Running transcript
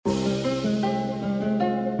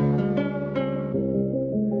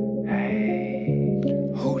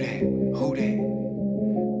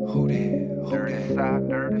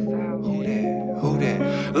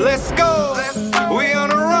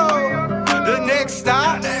next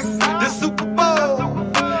stop, the Super Bowl.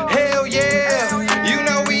 Hell yeah, you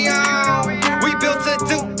know we on. We built to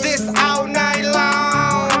do this all night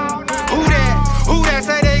long. Who that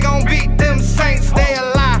say they gon' beat them Saints? They a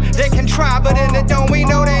lie. They can try, but in the dome we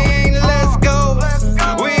know they ain't. Let's go.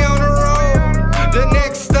 We on the road. The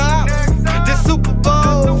next stop, the Super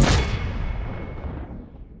Bowl.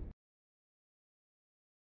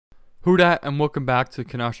 Who dat, and welcome back to the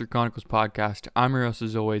Kenosha Chronicles podcast. I'm your host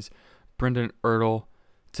as always, Brendan Ertl.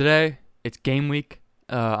 Today, it's game week.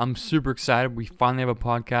 I'm super excited. We finally have a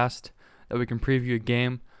podcast that we can preview a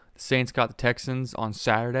game. The Saints got the Texans on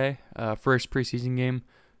Saturday, first preseason game.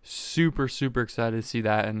 Super excited to see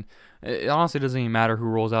that. And it honestly doesn't even matter who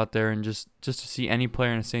rolls out there. And just to see any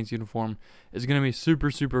player in a Saints uniform is going to be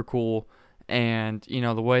super cool. And, you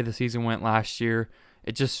know, the way the season went last year,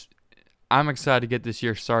 I'm excited to get this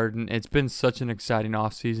year started, and it's been such an exciting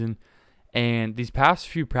offseason. And these past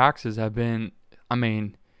few practices have been,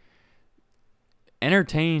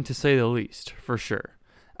 entertaining to say the least, for sure.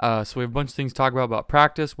 So we have a bunch of things to talk about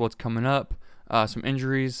practice, what's coming up, some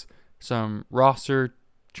injuries, some roster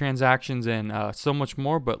transactions, and so much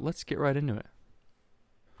more. But let's get right into it.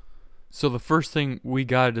 So the first thing we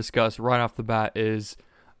got to discuss right off the bat is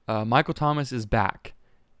Michael Thomas is back.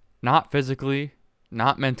 Not physically,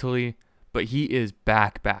 not mentally, but he is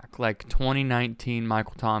back, like 2019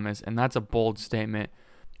 Michael Thomas, and that's a bold statement.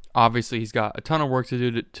 Obviously, he's got a ton of work to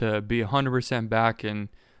do to be 100% back and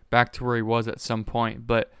back to where he was at some point,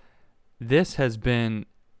 but this has been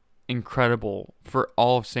incredible for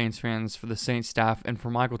all of Saints fans, for the Saints staff, and for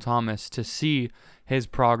Michael Thomas to see his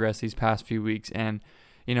progress these past few weeks. And,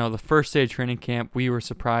 you know, the first day of training camp, we were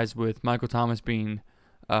surprised with Michael Thomas being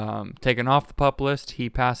taken off the PUP list. He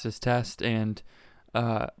passed his test and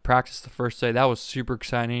practice the first day. That was super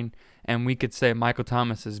exciting, and we could say Michael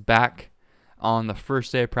Thomas is back on the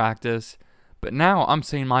first day of practice. But now I'm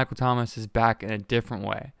saying Michael Thomas is back in a different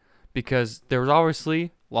way, because there was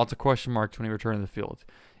obviously lots of question marks when he returned to the field.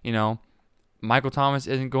 You know, Michael Thomas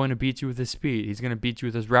isn't going to beat you with his speed. He's going to beat you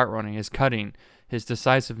with his route running, his cutting, his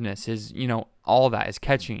decisiveness, his, all that, his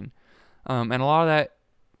catching. And a lot of that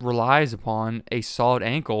relies upon a solid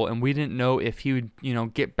ankle, and we didn't know if he would,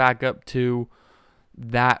 get back up to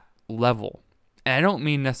that level. And I don't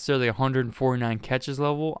mean necessarily 149 catches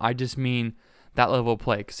level. I just mean that level of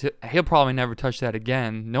play, because he'll probably never touch that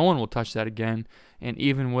again. No one will touch that again. And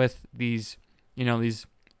even with these, these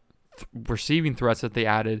receiving threats that they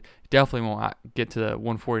added, definitely won't get to the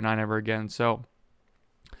 149 ever again. So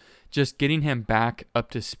just getting him back up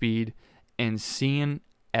to speed and seeing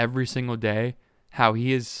every single day how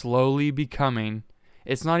he is slowly becoming,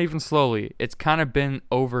 it's not even slowly, it's kind of been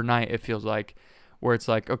overnight, it feels like, where it's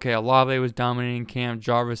like, okay, Olave was dominating camp,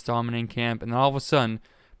 Jarvis dominating camp, and then all of a sudden,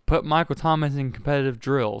 put Michael Thomas in competitive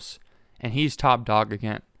drills, and he's top dog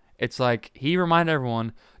again. It's like, he reminded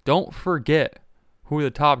everyone, don't forget who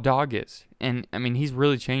the top dog is. And, he's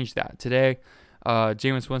really changed that. Today,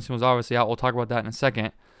 Jameis Winston was obviously out. We'll talk about that in a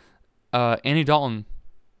second. Andy Dalton,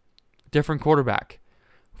 different quarterback.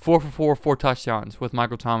 4 for 4 touchdowns with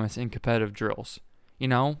Michael Thomas in competitive drills. It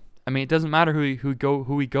doesn't matter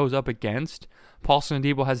who he goes up against. Paulson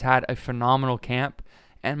Adebo has had a phenomenal camp,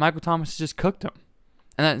 and Michael Thomas just cooked him.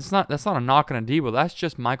 And that's not a knock on Adebo. That's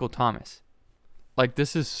just Michael Thomas. Like,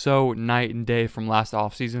 this is so night and day from last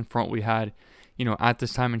offseason from what we had, at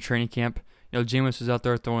this time in training camp. Jameis was out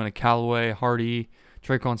there throwing a Callaway, Hardy,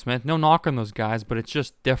 Tre'Quan Smith. No knock on those guys, but it's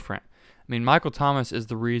just different. Michael Thomas is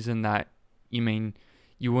the reason that you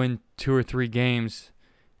win 2 or 3 games,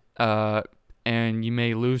 and you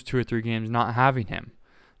may lose 2 or 3 games not having him.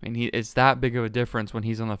 It's that big of a difference when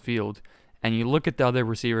he's on the field. And you look at the other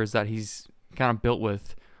receivers that he's kind of built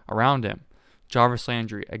with around him. Jarvis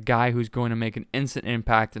Landry, a guy who's going to make an instant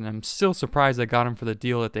impact, and I'm still surprised they got him for the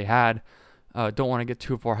deal that they had. Don't want to get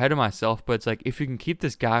too far ahead of myself, but it's like, if you can keep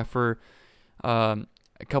this guy for a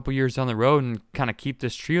couple years down the road and kind of keep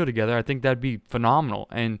this trio together, I think that'd be phenomenal.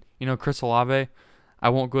 And, Chris Olave, I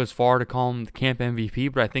won't go as far to call him the camp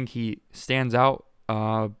MVP, but I think he stands out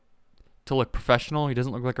to look professional. He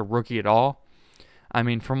doesn't look like a rookie at all.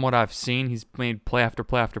 From what I've seen, he's made play after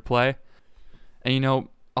play after play. And,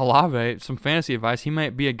 Olave, some fantasy advice, he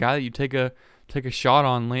might be a guy that you take a shot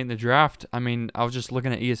on late in the draft. I was just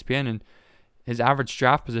looking at ESPN, and his average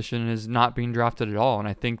draft position is not being drafted at all. And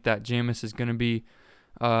I think that Jameis is going to be,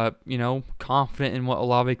 confident in what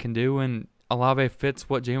Olave can do, and Olave fits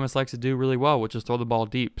what Jameis likes to do really well, which is throw the ball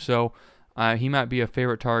deep. So he might be a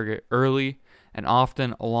favorite target early and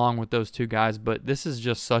often along with those two guys, but this is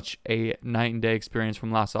just such a night and day experience from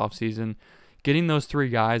last offseason. Getting those 3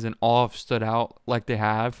 guys and all have stood out like they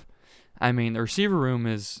have. The receiver room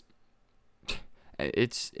is,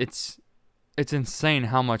 it's insane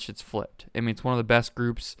how much it's flipped. I mean, it's one of the best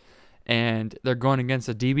groups, and they're going against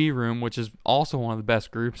a DB room, which is also one of the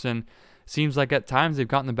best groups, and seems like at times they've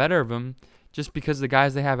gotten the better of them just because of the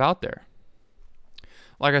guys they have out there.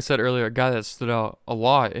 Like I said earlier, a guy that stood out a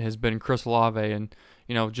lot has been Chris Olave, and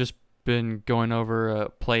just been going over a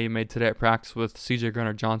play he made today at practice with CJ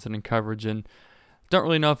Gardner-Johnson in coverage, and don't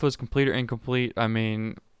really know if it was complete or incomplete. I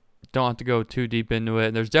mean, don't have to go too deep into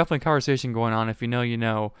it. There's definitely a conversation going on. If you know, you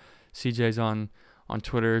know. CJ's on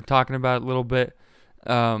Twitter talking about it a little bit.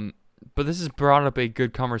 But this has brought up a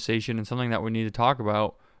good conversation and something that we need to talk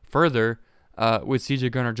about further with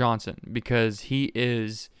CJ Gardner-Johnson, because he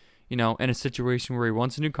is, in a situation where he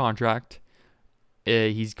wants a new contract.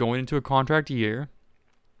 He's going into a contract year,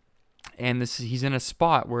 and he's in a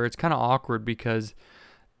spot where it's kind of awkward because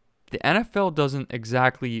the NFL doesn't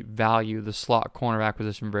exactly value the slot cornerback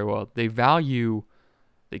position very well. They value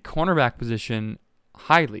the cornerback position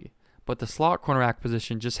highly, but the slot cornerback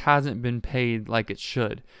position just hasn't been paid like it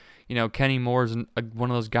should. Kenny Moore's one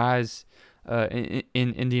of those guys in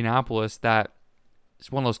Indianapolis that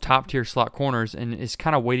is one of those top-tier slot corners and is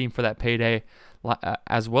kind of waiting for that payday,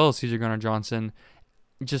 as well as CJ Gardner-Johnson,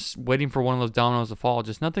 just waiting for one of those dominoes to fall.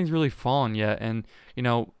 Just nothing's really fallen yet, and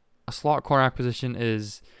a slot cornerback position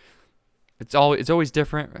is it's always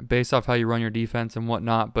different based off how you run your defense and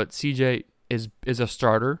whatnot. But CJ is a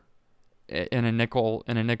starter in a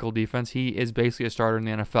nickel defense. He is basically a starter in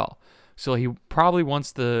the NFL, so he probably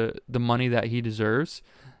wants the money that he deserves.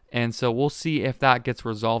 And so we'll see if that gets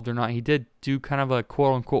resolved or not. He did do kind of a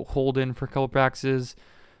quote-unquote hold-in for a couple practices,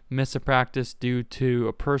 miss a practice due to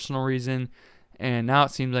a personal reason, and now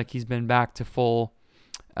it seems like he's been back to full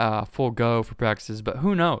go for practices. But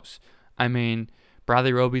who knows? I mean,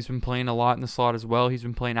 Bradley Roby's been playing a lot in the slot as well. He's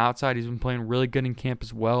been playing outside. He's been playing really good in camp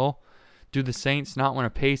as well. Do the Saints not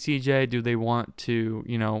want to pay CJ? Do they want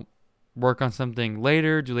to, work on something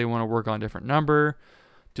later? Do they want to work on a different number?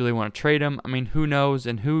 Do they want to trade him? I mean, who knows?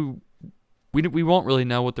 And we won't really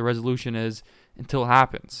know what the resolution is until it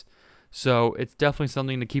happens. So it's definitely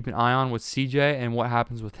something to keep an eye on with CJ and what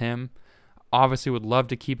happens with him. Obviously, would love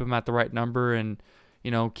to keep him at the right number and,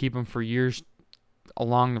 keep him for years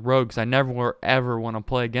along the road, because I never ever want to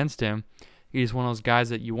play against him. He's one of those guys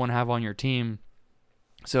that you want to have on your team.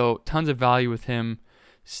 So tons of value with him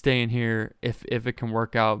staying here if it can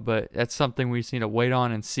work out. But that's something we just need to wait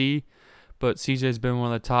on and see. But CJ's been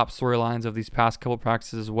one of the top storylines of these past couple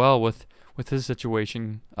practices as well with his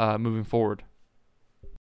situation moving forward.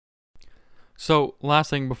 So last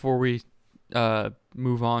thing before we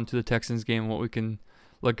move on to the Texans game, what we can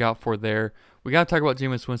look out for there, we got to talk about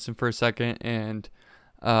Jameis Winston for a second. And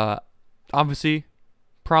obviously,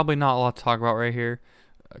 probably not a lot to talk about right here.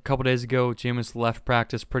 A couple days ago, Jameis left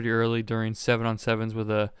practice pretty early during 7-on-7s with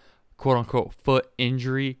a quote-unquote foot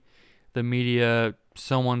injury. The media,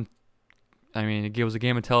 it was a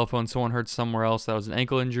game of telephone. Someone heard somewhere else that was an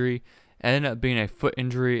ankle injury. It ended up being a foot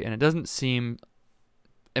injury, and it doesn't seem,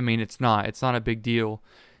 it's not a big deal.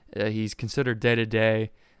 He's considered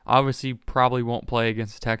day-to-day. Obviously, probably won't play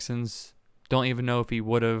against the Texans. Don't even know if he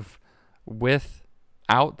would have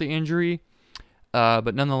without the injury.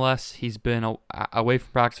 But nonetheless, he's been away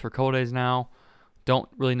from practice for a couple days now. Don't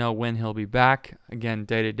really know when he'll be back. Again,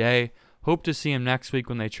 day-to-day. Hope to see him next week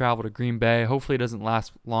when they travel to Green Bay. Hopefully it doesn't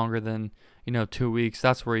last longer than 2 weeks.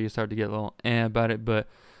 That's where you start to get a little about it. But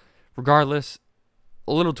regardless,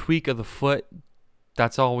 a little tweak of the foot,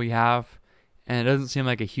 that's all we have. And it doesn't seem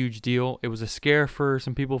like a huge deal. It was a scare for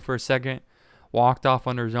some people for a second. Walked off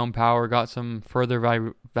under his own power. Got some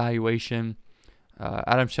further evaluation.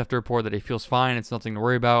 Adam Schefter reported that he feels fine. It's nothing to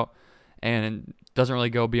worry about. And it doesn't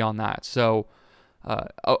really go beyond that. So,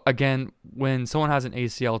 again, when someone has an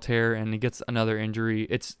ACL tear and he gets another injury,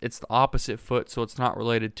 it's the opposite foot, so it's not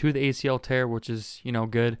related to the ACL tear, which is,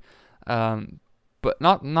 good. But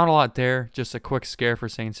not a lot there. Just a quick scare for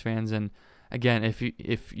Saints fans. And again,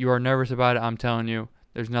 if you are nervous about it, I'm telling you,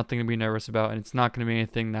 there's nothing to be nervous about, and it's not going to be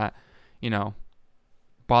anything that,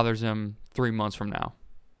 bothers him 3 months from now.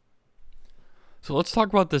 So let's talk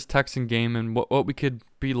about this Texan game and what we could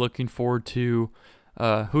be looking forward to,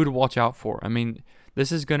 who to watch out for.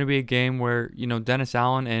 This is going to be a game where, Dennis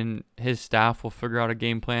Allen and his staff will figure out a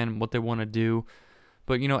game plan and what they want to do.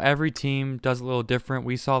 But, every team does a little different.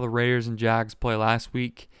 We saw the Raiders and Jags play last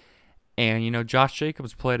week. And, Josh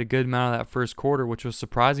Jacobs played a good amount of that first quarter, which was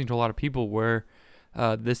surprising to a lot of people, where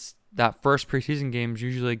that first preseason game is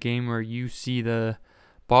usually a game where you see the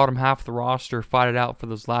bottom half of the roster fight it out for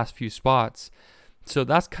those last few spots. So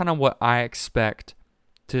that's kind of what I expect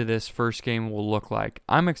to this first game will look like.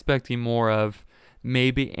 I'm expecting more of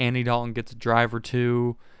maybe Andy Dalton gets a drive or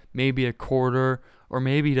two, maybe a quarter, or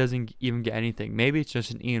maybe he doesn't even get anything. Maybe it's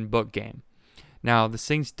just an Ian Book game. Now, the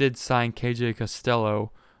Saints did sign KJ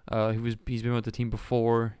Costello. He's been with the team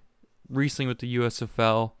before, recently with the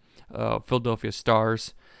USFL, Philadelphia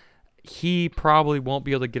Stars. He probably won't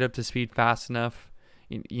be able to get up to speed fast enough.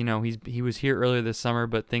 He was here earlier this summer,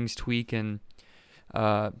 but things tweak and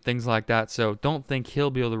things like that. So don't think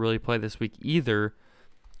he'll be able to really play this week either.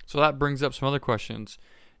 So that brings up some other questions.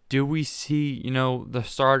 Do we see, the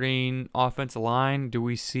starting offensive line? Do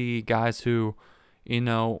we see guys who,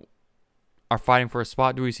 are fighting for a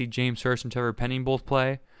spot? Do we see James Hurst and Trevor Penning both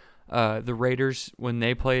play? The Raiders, when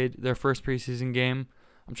they played their first preseason game,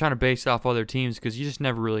 I'm trying to base it off other teams because you just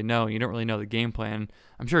never really know. You don't really know the game plan.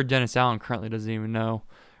 I'm sure Dennis Allen currently doesn't even know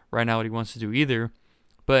right now what he wants to do either.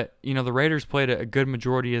 But, the Raiders played a good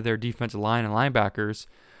majority of their defensive line and linebackers,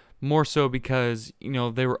 more so because,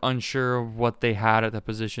 they were unsure of what they had at the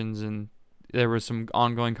positions and there was some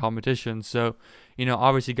ongoing competition. So,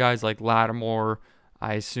 obviously guys like Lattimore,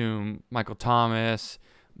 I assume Michael Thomas,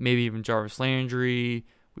 maybe even Jarvis Landry,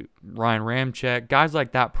 Ryan Ramczyk, guys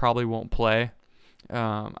like that probably won't play.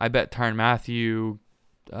 I bet Tyrann Mathieu,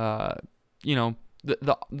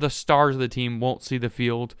 the stars of the team won't see the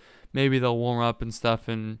field. Maybe they'll warm up and stuff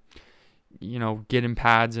and, get in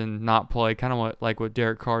pads and not play, kind of what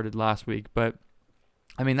Derek Carr did last week. But,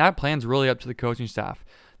 that plan's really up to the coaching staff.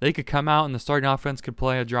 They could come out and the starting offense could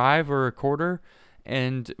play a drive or a quarter,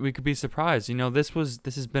 and we could be surprised.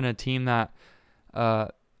 This has been a team that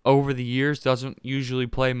over the years doesn't usually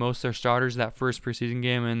play most of their starters that first preseason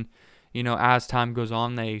game, and as time goes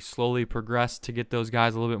on, they slowly progress to get those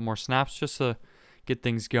guys a little bit more snaps just to get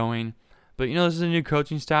things going. But this is a new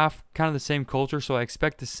coaching staff, kind of the same culture, so I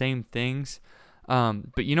expect the same things. But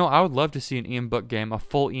I would love to see an Ian Book game, a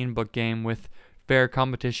full Ian Book game with fair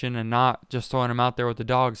competition and not just throwing him out there with the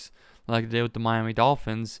dogs like they did with the Miami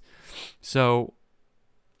Dolphins. So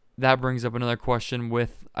that brings up another question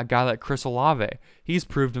with a guy like Chris Olave. He's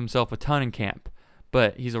proved himself a ton in camp,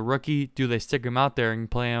 but he's a rookie. Do they stick him out there and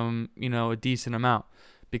play him, a decent amount?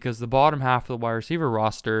 Because the bottom half of the wide receiver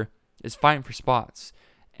roster is fighting for spots.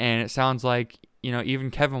 And it sounds like, even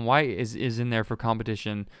Kevin White is in there for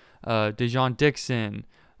competition. Dejon Dixon,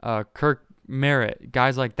 Kirk Merritt,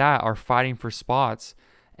 guys like that are fighting for spots.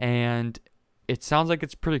 And it sounds like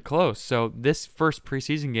it's pretty close. So this first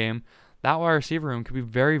preseason game, that wide receiver room could be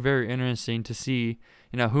very, very interesting to see,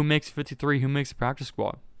 who makes 53, who makes the practice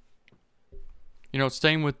squad.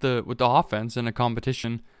 Staying with the offense in a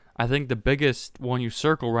competition, I think the biggest one you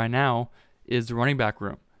circle right now is the running back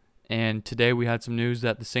room. And today we had some news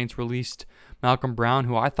that the Saints released Malcolm Brown,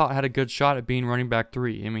 who I thought had a good shot at being running back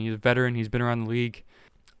 3. He's a veteran. He's been around the league.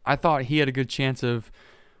 I thought he had a good chance of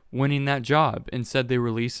winning that job. Instead, they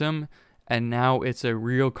release him, and now it's a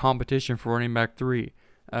real competition for running back 3.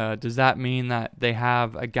 Does that mean that they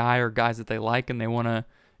have a guy or guys that they like and they want to,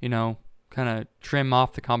 kind of trim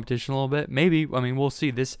off the competition a little bit? Maybe. We'll see.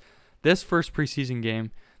 This first preseason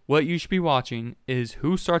game, what you should be watching is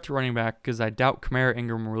who starts at running back, because I doubt Kamara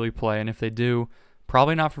Ingram will really play. And if they do,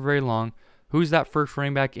 probably not for very long. Who's that first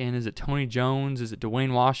running back in? Is it Tony Jones? Is it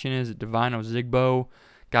Dwayne Washington? Is it Devine Ozigbo?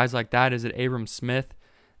 Guys like that. Is it Abram Smith?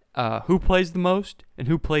 Who plays the most and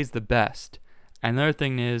who plays the best? And the other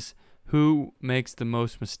thing is, who makes the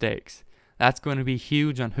most mistakes? That's going to be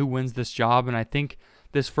huge on who wins this job. And I think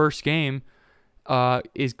this first game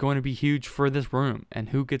is going to be huge for this room and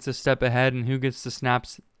who gets a step ahead and who gets the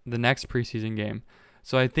snaps the next preseason game.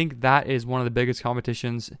 So I think that is one of the biggest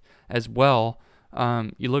competitions as well.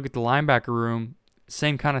 You look at the linebacker room,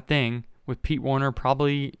 same kind of thing with Pete Werner.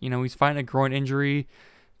 Probably, he's fighting a groin injury,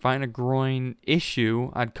 fighting a groin issue,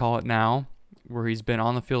 I'd call it now, where he's been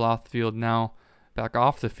on the field, off the field, now back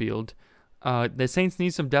off the field. The Saints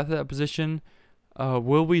need some depth at that position.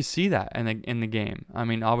 Will we see that in the game?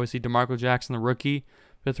 Obviously, DeMarco Jackson, the rookie,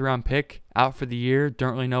 5th round pick, out for the year.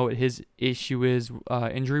 Don't really know what his issue is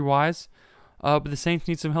injury-wise. But the Saints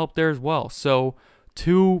need some help there as well. So,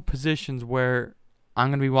 2 positions where I'm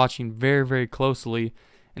going to be watching very, very closely.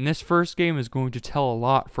 And this first game is going to tell a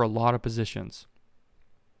lot for a lot of positions.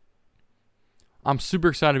 I'm super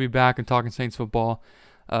excited to be back and talking Saints football.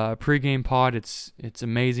 Pre-game pod, it's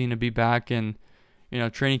amazing to be back and,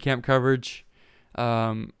 training camp coverage.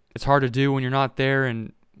 It's hard to do when you're not there,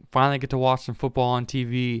 and finally get to watch some football on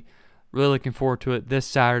TV. Really looking forward to it this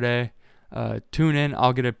Saturday. Tune in.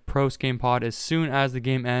 I'll get a post-game pod as soon as the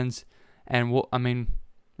game ends, and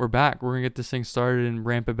we're back. We're gonna get this thing started and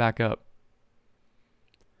ramp it back up.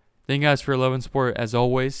 Thank you guys for loving sport as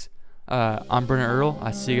always. I'm Brennan Earl.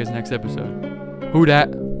 I'll see you guys next episode. Who dat?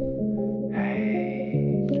 Hey,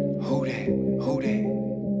 who that? Who that?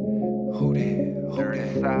 Who that? Who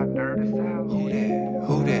that? Who that?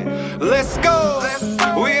 Who that? Let's go.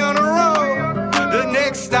 We on the road. The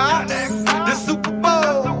next stop, the Super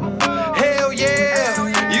Bowl. Hell yeah.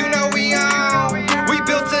 You know we on. We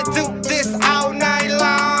built to do this all night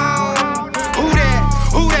long. Who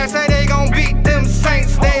that? Who that say they gon' beat them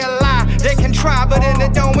Saints? They a lie. They can try, but in the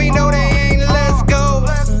dome we know they ain't.